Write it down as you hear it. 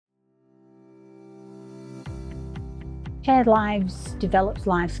Shared Lives develops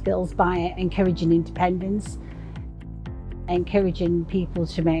life skills by encouraging independence, encouraging people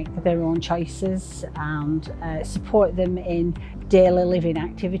to make their own choices and support them in daily living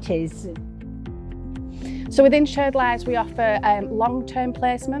activities. So within Shared Lives we offer long-term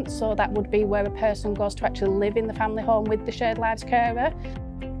placements, so that would be where a person goes to actually live in the family home with the Shared Lives carer.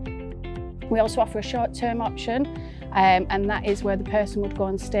 We also offer a short-term option, and that is where the person would go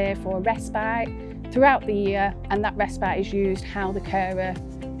and stay for a respite throughout the year, and that respite is used how the carer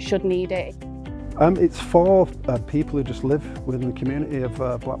should need it. It's for people who just live within the community of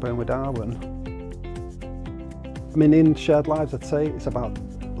Blackburn and Darwen. I mean, in Shared Lives I'd say it's about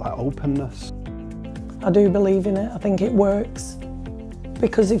openness. I do believe in it. I think it works,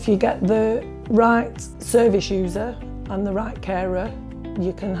 because if you get the right service user and the right carer,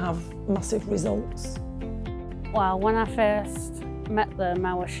 you can have massive results. Well, when I first met them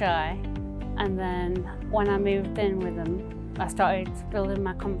I was shy, and then when I moved in with them I started building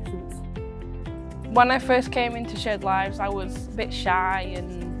my confidence. When I first came into Shared Lives I was a bit shy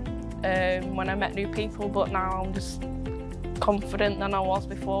and when I met new people, but now I'm just confident than I was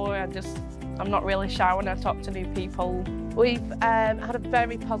before. I'm not really shy when I talk to new people. We've had a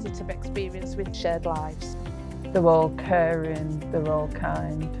very positive experience with Shared Lives. They're all caring, they're all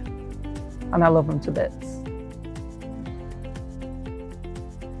kind, and I love them to bits.